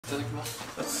いただきま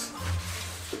す。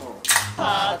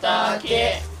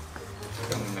畑。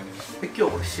今日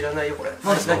俺知らないよこれ。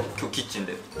何ですか？今日キッチン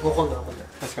で。わかんないわかんない。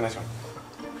確かに確かに。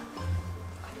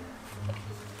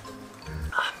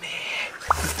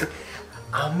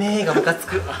甘えがムカつ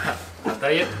く。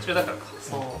ダイエット中だからか。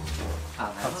そう。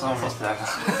発音もしてなかっ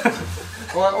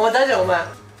た。お前大丈夫お前。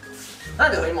な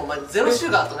んで俺今お前ゼロシ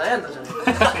ュガーと悩んだじゃん。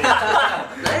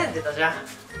悩んでたじゃん。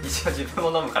一応自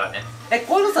分も飲むからね。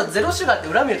こういうのさゼロシュガーって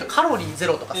裏見るとカロリーゼ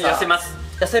ロとかさ。痩せます。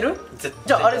痩せる？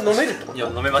じゃああれ飲めるってこと？いや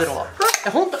飲めます。ゼロは。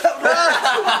本当。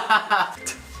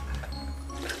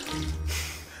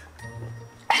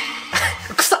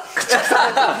臭っ。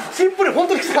シンプル本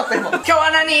当に臭かった今。今日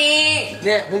は何？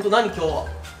ね本当何今日は？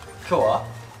今日は？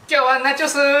今日はナチョ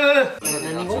ス。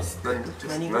何語？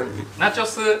何語？ナチョ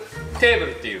ステーブ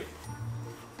ルっていう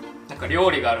なんか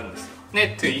料理があるんですよ。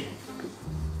ねトゥイ。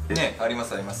ねありま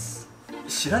すあります。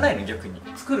知らないの逆に。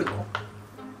作るの？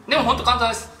でも本当簡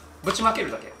単です。ぶちまけ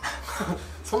るだけ。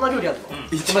そんな料理あるの？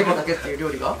一枚だけっていう料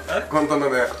理が？簡単だ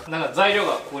ね。なんか材料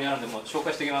がここにあるんでもう紹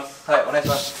介していきます。はいお願いし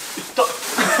ます。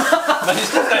何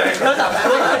してんだよ。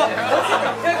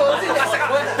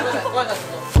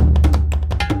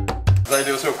材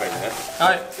料紹介ね。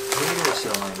はい。知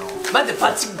らないな。待って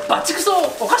バチクソ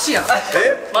おかしいやん。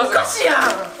まずおかしいやん。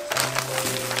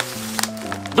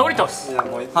ドリトス。はい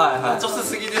はい。ナチョス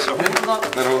すぎでしょ。なるほ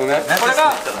どね。これ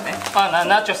が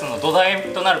ナチョスの土台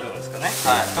となる部分ですかね。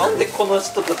なんでこの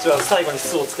人たちは最後に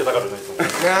酢をつけたがるのいつも。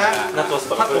ナチョス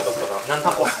とかドリトスとか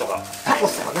タコスとか。タコ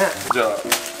スとかね。じゃあ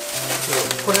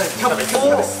これキャベツで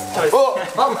す。お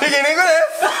ひき肉で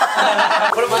す。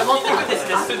これもひき肉です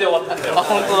ね。酢で終わったんだよ。あ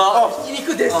本当だ。ひき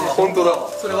肉です。本当だ。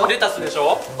それはレタスでし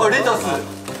ょ。あレタス。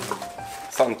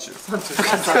サンチ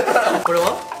ュ。これ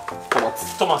は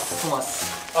トマス。トマ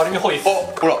ス。アルミホイル。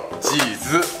おほらチー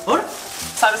ズ。あれ？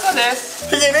サルサです。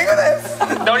ひき肉です。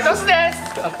ドリトスで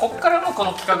す。こっからもこ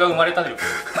の企画が生まれたという。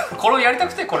これをやりた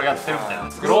くてこれやってるみたい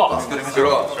な。作ろう。作りましょ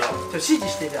う。指示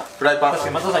してじゃフライパン。松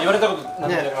田さん言われたこと何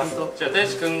でもやります。ねじゃあ大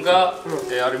地君が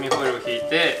アルミホイルを引い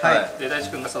て、で大地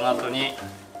君がその後に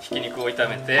ひき肉を炒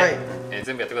めて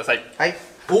全部やってください。はい。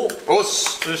およ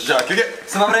し。じゃあ休憩。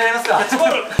スマブラやりますか。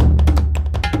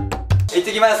行っ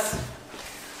てきます。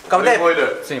頑張っ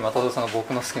て。ついに松戸さんが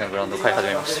僕の好きなブランドを買い始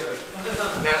めまし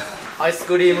た。アイス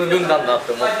クリーム軍団だっ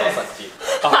て思ったさっき。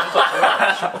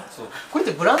これっ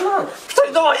てブランドなの？二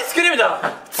人ともアイスクリームだ。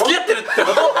付き合ってるってこ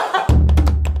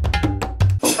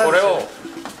と？これを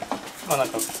まあなん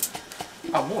か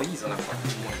あもういいぞなんか。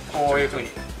こういう風に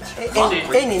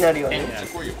円になるよね。円になる。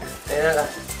なんか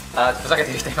あふざけ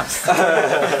てる人います。あい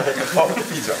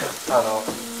いじゃん。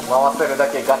回せるだ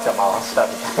けガチャ回した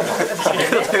みた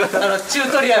いな。チュ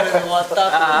ートリアルで終わっ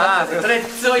た後、とりあえず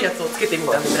強いやつをつけてみ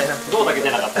たみたいな。どうだけ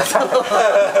出なかった。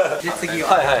で次は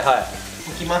はいはいはい。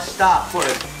行きました。これ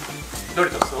ド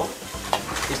リトスを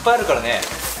いっぱいあるからね。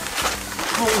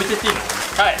もう置いてっていいの？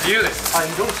はい自由です。あ、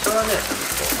色一緒だね。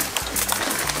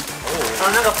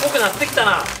なんかぽくなってきた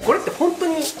な。これって本当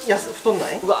に太ん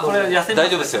ない？うわこれ痩せ大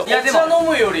丈夫ですよ。いやでもお茶飲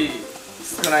むより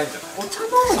少ないんじゃない？お茶飲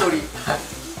むより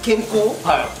健康？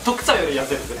はい。特茶より痩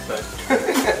せる絶対。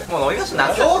もう飲みましょう。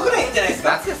夏今日ぐらいいいんじゃないです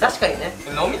か。確かにね。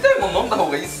飲みたいもん飲んだ方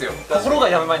がいいっすよ。心が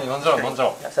やむ前に飲んじゃおう飲んじゃ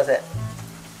おう。すいません。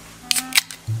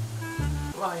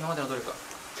うわ今までのどれか。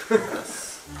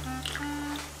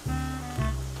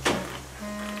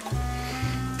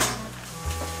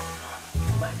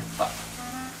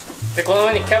でこの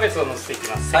上にキャベツを乗せていき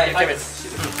ます。はいキャベツ。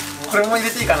これも入れ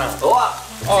ていいかな。おわ。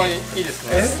あいいです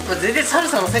ね。全然サル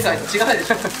サの世界と違うで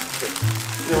しょ。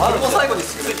あれも最後に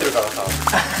ついてるからさ。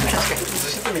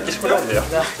メキシコ料理だよ。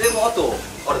でもあと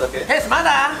あれだけ。ま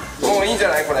だ？もういいんじゃ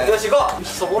ないこれ。よし行こう。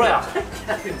そぼろや。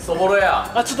そぼろ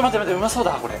や。あちょっと待ってうまそう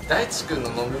だこれ。大地君の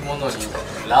飲み物に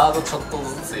ラードちょっと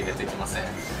ずつ入れてきません。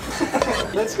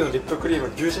大地君のリップクリーム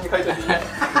牛脂に書いてある。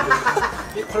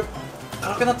これ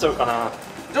辛くなっちゃうかな。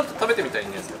ちょっと食べてみたい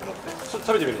んですけど。ちょっと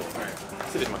食べてみるよ。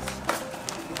失礼します。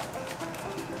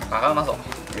あうまそう。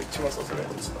めっちゃうまそうそれ。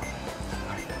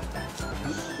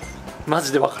マ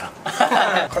ジでわから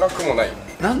ん。辛くもない。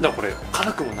なんだこれ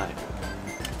辛くもない。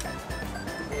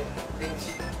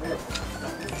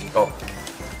あ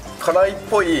辛いっ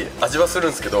ぽい味はする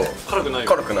んですけど辛くないよ。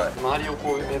辛くない。周りを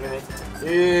こう埋めるね。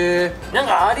なん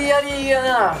かありありや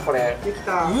なこれ。でき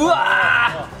た。う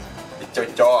わいっちゃうい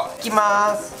っちゃう。行き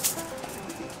ます。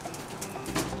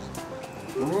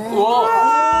お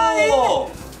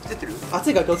お。出てる？熱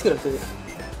いから気をつけろって。び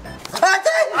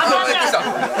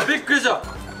っくりした。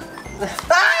何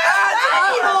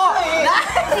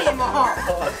もう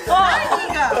何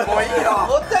がもういいよ。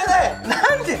もったいない。な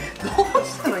んでどうし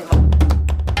たの今。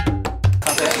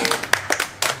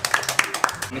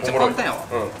めっちゃ簡単やわ。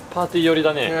パーティー寄り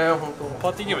だね。本当。パ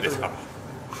ーティーゲームですから。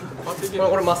パーティーゲーム。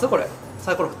これこれ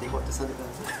サイコロ振っていこうって住んでくだ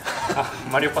さあ、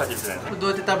マリオパーティーみたいな。い。これど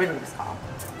うやって食べるんですか？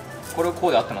これこ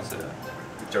うで合ってます？いっ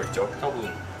ちゃういっちゃう。多分。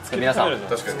皆さん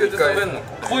確かに一回。こ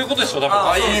ういうことでしょ。多分。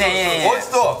あ、いいねいいね。おいし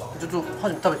そちょっと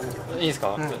初めて食べてみてよ。いいです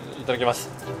か。いただきます。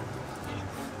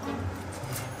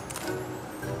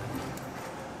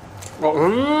あ、う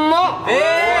んまっ。う。い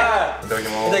ただき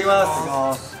ます。いただき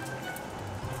ます。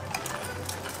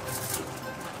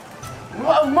う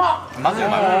わうまっ。まずう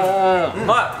まい。う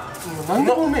まなん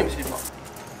でこうめえし今。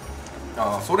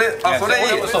あ、それいい。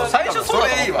そう最初そうだと思った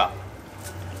それいいわ。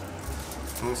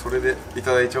それでい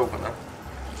ただいちゃおうかな。い。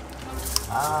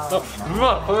う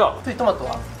まい。これだ。トマト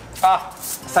はあ、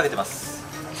下げてます。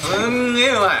すんげえ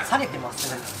うまい。下げてま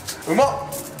すね。うまっ。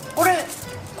こ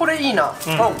れいいな。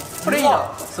これいい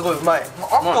な。すごいうまい。あった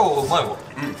方がうまいわ。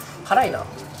辛いな。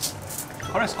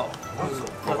辛いですか？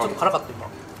ちょっと辛かった今。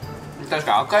確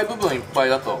かに赤い部分いっぱい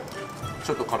だと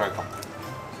ちょっと辛いかも。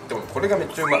でもこれがめっ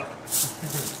ちゃうまい。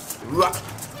うわ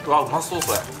うまそう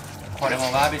それ。これも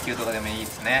バーベキューとかでもいいで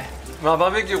すね。まあバ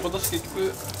ーベキュー今年結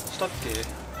局したっけ？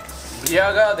ビ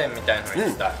アガーデンみたいなの行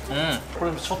きたい。こ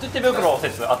れ初手手袋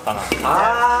説あったな。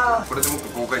あこれでもっと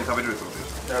豪快に食べれるってことで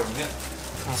すか。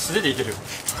もう素手でいける。う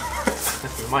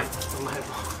まい。あ、うまいわ。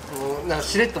もうなんか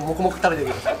しれっとモクモク食べてる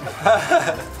けど。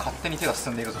勝手に手が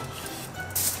進んでいくぞ。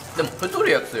でも太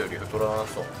るやつより太らな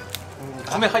そう。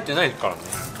米入ってないからね。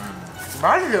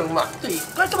マジでうまい。ちょっと一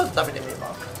回トマト食べてみれば。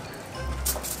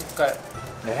一回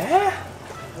塊。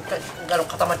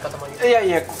いやい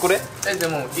やこれ。で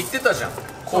も言ってたじゃん。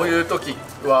こういう時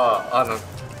は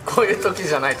こういう時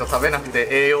じゃないと食べなくて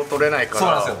栄養取れないか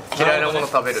ら。そうなんですよ。嫌いなもの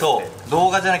食べるって。そう動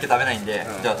画じゃなきゃ食べないんで、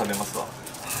じゃあ食べますわ。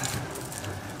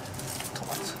トマ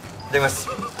ト出ます。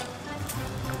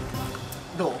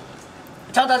どう？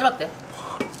ちゃんと味わって。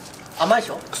甘いで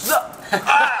しょ？くそっ。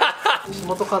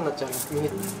下戸環奈ちゃんミニ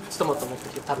プチトマト持って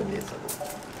きて食べてやつ。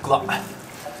うわ。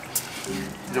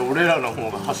じゃあ俺らの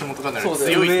方が橋本環奈より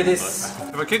強いってことだ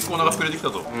ね。やっぱ結構お腹膨れてきた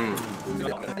ぞ。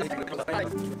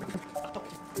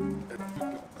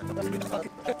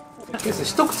ケース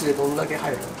一口でどんだけ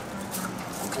入るの？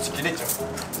口切れちゃう。ち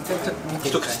ょっと見てみたい。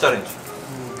一口チャレンジ。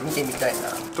見てみたいな。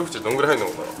一口どんぐらい入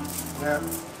るのかな。ね。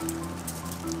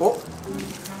お、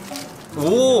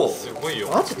おお。すごいよ。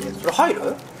マジで？それ入る？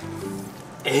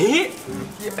い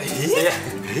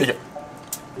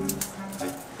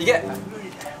け。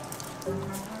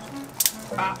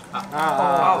ワ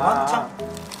ンチャン。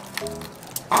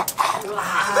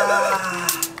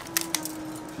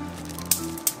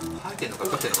入ってんのか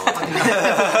落ちてんのか分かんない。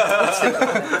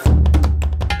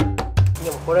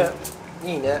でもこれ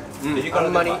いいね。あ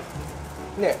んまり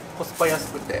ねコスパ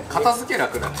安くて。片付け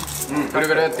楽だね。ぐる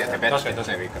ぐるってやってベッて出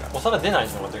せばいいから。お皿出ない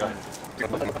のがでかい。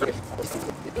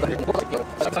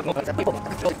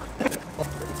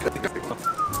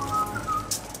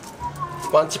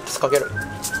ワンチップスかける。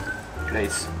レイ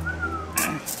ス。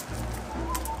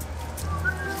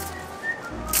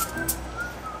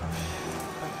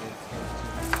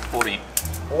オールイン。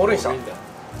オールインした。いいんだよ。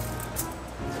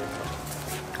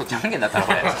こっちじゃんけんだったら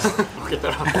これ。負けた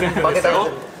ら負けたよ。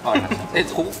わかりまし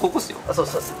た。ここっすよ。あ、そう。お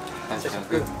い。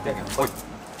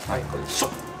はい。しょ。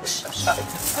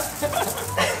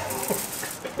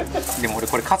でも俺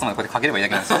これ勝つまでこうやってかければいいだ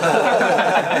けなんですよ。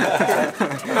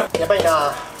やばい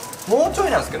な。もうちょ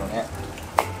いなんですけどね。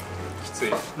きつ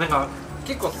い。なんか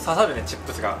結構刺さるねチッ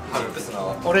プスが。チップス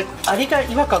の。俺あれが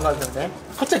違和感があるんだよね。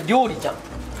こっちは料理じゃん。こ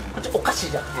っちお菓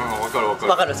子じゃん。わかるわか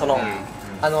る。わかるその、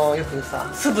よく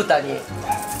さ酢豚に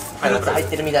フルーツ入っ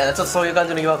てるみたいなちょっとそういう感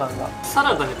じの違和感が。サ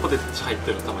ラダにポテチ入っ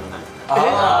てるのたまにない。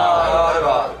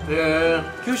あ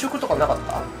給食とかなかっ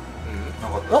た？な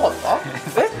かっなかった？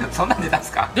た。そんなん出たんで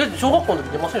すか。で小学校の時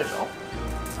出ませんでした？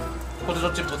ポテ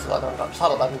トチップスがなんかサ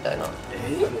ラダみたいな。こ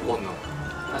んなの。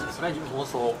それは妄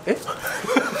想。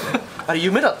あれ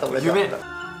夢だった俺。夢。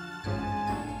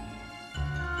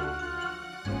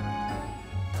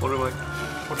これぐらい。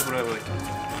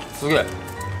すげえ。じ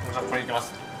ゃあこれいきま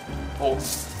す。お。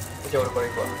じゃあ俺これい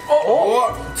くわ。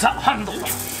ザハンド。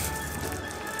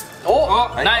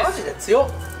ナイマジで強っ。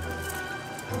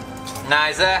ナ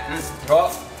イス。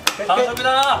完食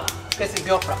だペースいく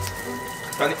よほら。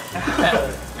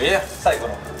最後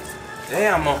の。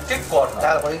もう結構あるな。だ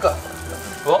からこれいくわ。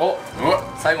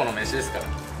最後の飯ですから。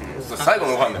最後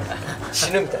のご飯だよ。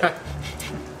死ぬみたいな。いっ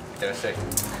てらっしゃい。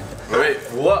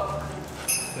うわ。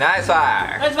ナイスフ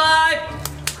ァイ。ナイスバイ。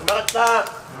うまかっ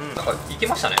た。なんかいけ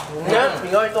ましたね。ね、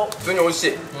意外と普通に美味し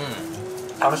い。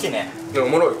楽しいね。でもお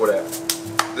もろいこれ。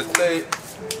絶対や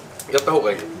った方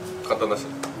がいい。簡単だし。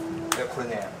これ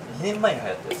ね2年前に流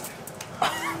行ったやつ。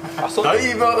だ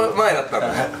いぶ前だったんだ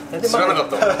ね。知らなかっ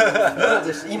たわ。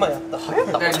今やった流行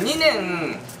った2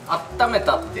年温め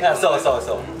たっていう。そうそう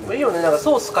そう。いいよね、なんか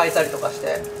ソース変えたりとかし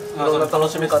ていろんな楽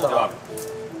しみ方が。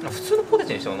普通のポテ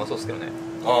チにしてもうまそうですけどね。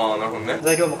ああ、なるほどね。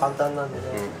材料も簡単なんでね。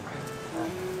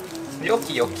よ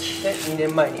きよき。で2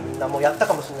年前にみんなもうやった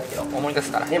かもしれないけど思い出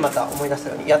すから。ね、また思い出した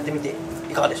ようにやってみて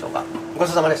いかがでしょうか。ごち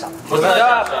そうさまでした。ごちそうさまでし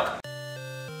た。